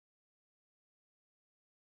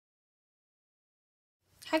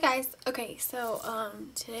Hi guys. Okay, so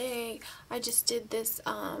today I just did this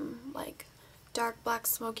like dark black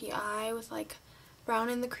smoky eye with like brown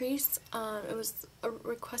in the crease. It was a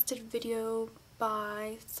requested video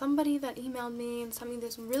by somebody that emailed me and sent me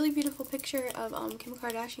this really beautiful picture of Kim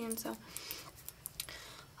Kardashian, so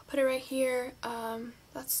I'll put it right here.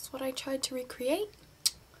 That's what I tried to recreate.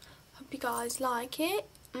 Hope you guys like it.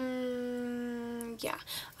 Yeah,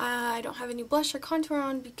 I don't have any blush or contour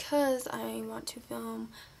on because I want to film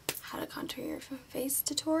how to contour your face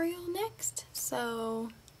tutorial next. So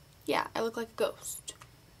yeah, I look like a ghost.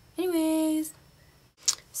 Anyways,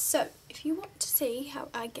 so if you want to see how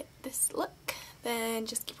I get this look, then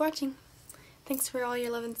just keep watching. Thanks for all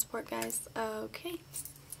your love and support, guys. Okay,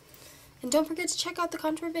 and don't forget to check out the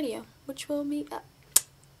contour video, which will be up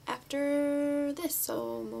after this,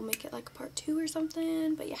 so we'll make it like a part 2 or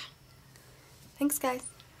something. But yeah, thanks guys.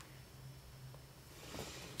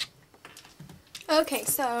 Okay,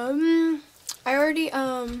 so I already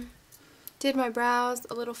did my brows,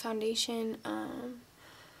 a little foundation. I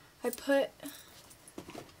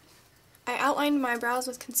outlined my brows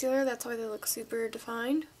with concealer, that's why they look super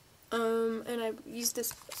defined. And I used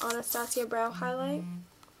this Anastasia brow highlight.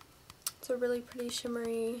 It's a really pretty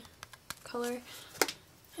shimmery color.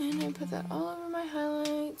 And I put that all over my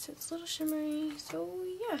highlights. It's a little shimmery, so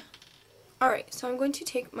yeah. Alright, so I'm going to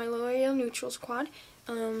take my L'Oreal Neutrals Quad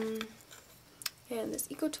and this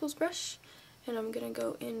Eco Tools brush, and I'm going to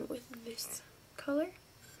go in with this color,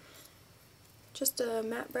 just a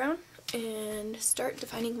matte brown, and start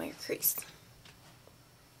defining my crease.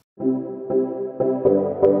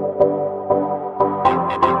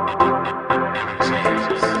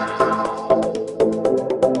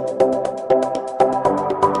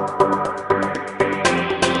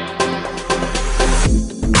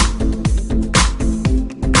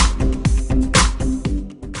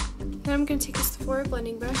 I'm going to take this Sephora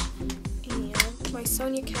blending brush and my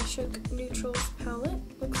Sonia Kashuk Neutrals palette.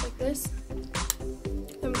 Looks like this.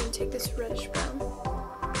 I'm going to take this reddish brown and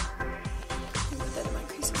put that in my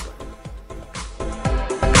crease as well.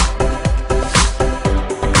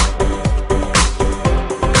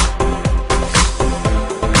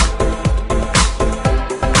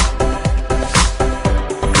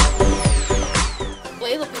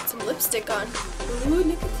 Layla put some lipstick on. Ooh,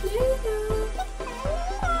 look at Layla.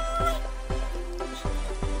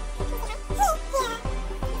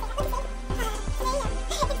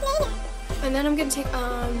 And then I'm going to take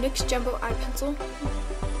NYX Jumbo Eye Pencil and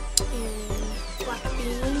Black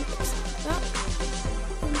Bean, mix that,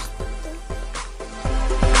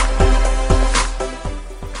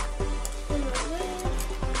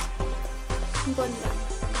 and blend it out.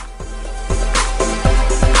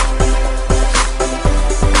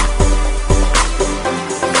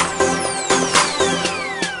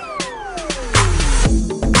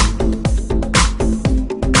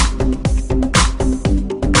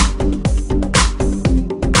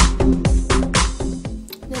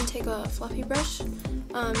 Fluffy brush.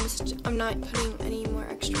 I'm not putting any more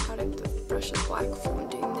extra product. The brush is black from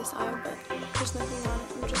doing this eye, but there's nothing on it.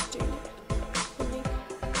 I'm just doing it to make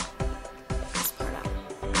this part out.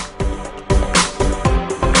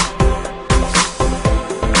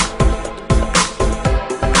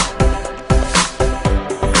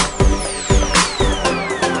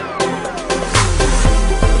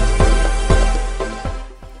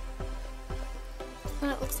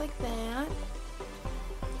 And it looks like that.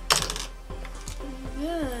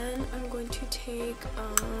 Then I'm going to take,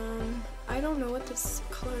 I don't know what this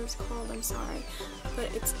color is called, I'm sorry, but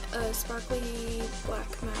it's a sparkly black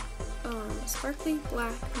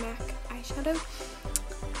MAC eyeshadow.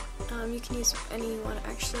 You can use any one.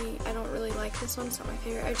 Actually, I don't really like this one, it's not my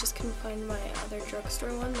favorite. I just couldn't find my other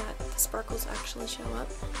drugstore one that the sparkles actually show up.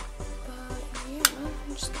 But yeah,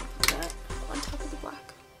 I'm just going to put that on top of the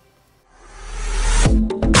black.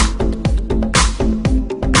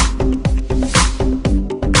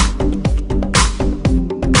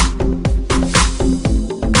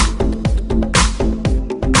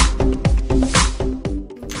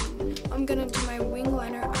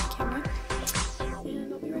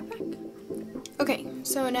 Okay,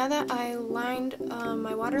 so now that I lined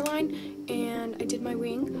my waterline and I did my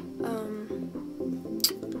wing,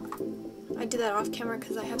 I did that off camera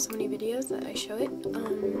because I have so many videos that I show it,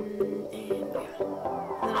 and yeah,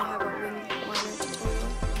 and then I have a wing liner tutorial,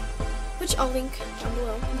 which I'll link down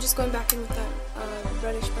below. I'm just going back in with that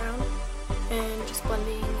reddish brown and just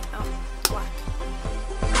blending out black.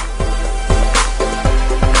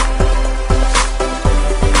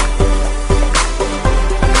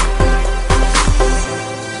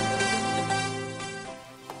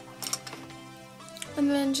 And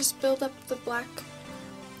then just build up the black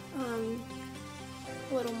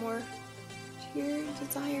a little more to your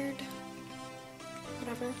desired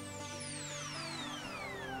whatever.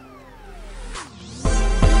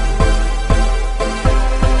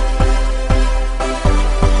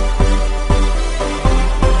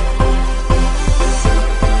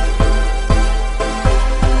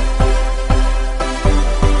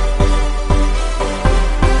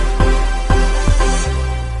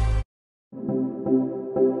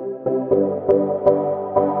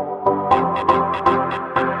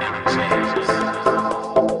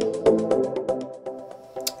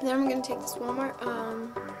 Then I'm going to take this Walmart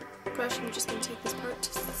brush. I'm just going to take this part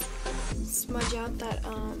to smudge out that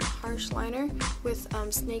harsh liner with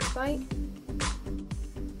Snake Bite.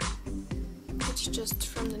 It's just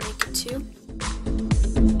from the Naked 2. I'm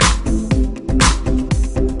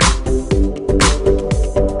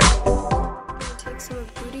going to take some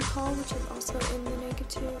of Booty Call, which is also in the Naked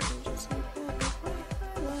 2, and just like that,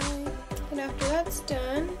 highlight. And after that's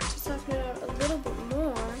done, to soften it out a little bit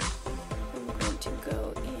more, I'm going to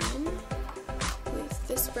go in with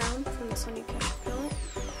this brown from the Sonia Cash palette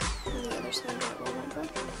on the other side of that Walmart brush.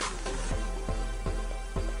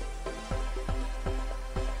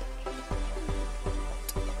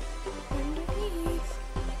 Underneath.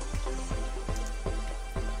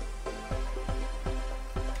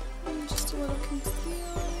 And just a little concealer.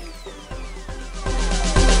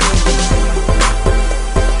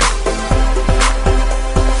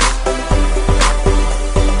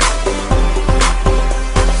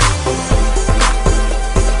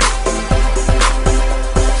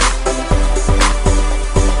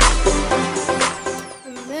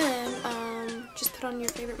 On your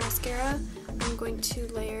favorite mascara, I'm going to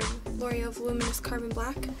layer L'Oreal Voluminous Carbon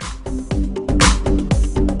Black.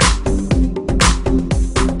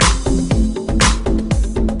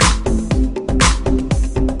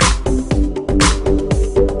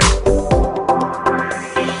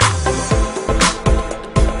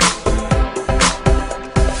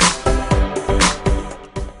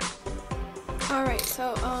 Alright,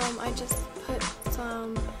 so I just put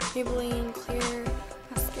some Maybelline Clear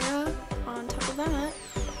mascara on top of that.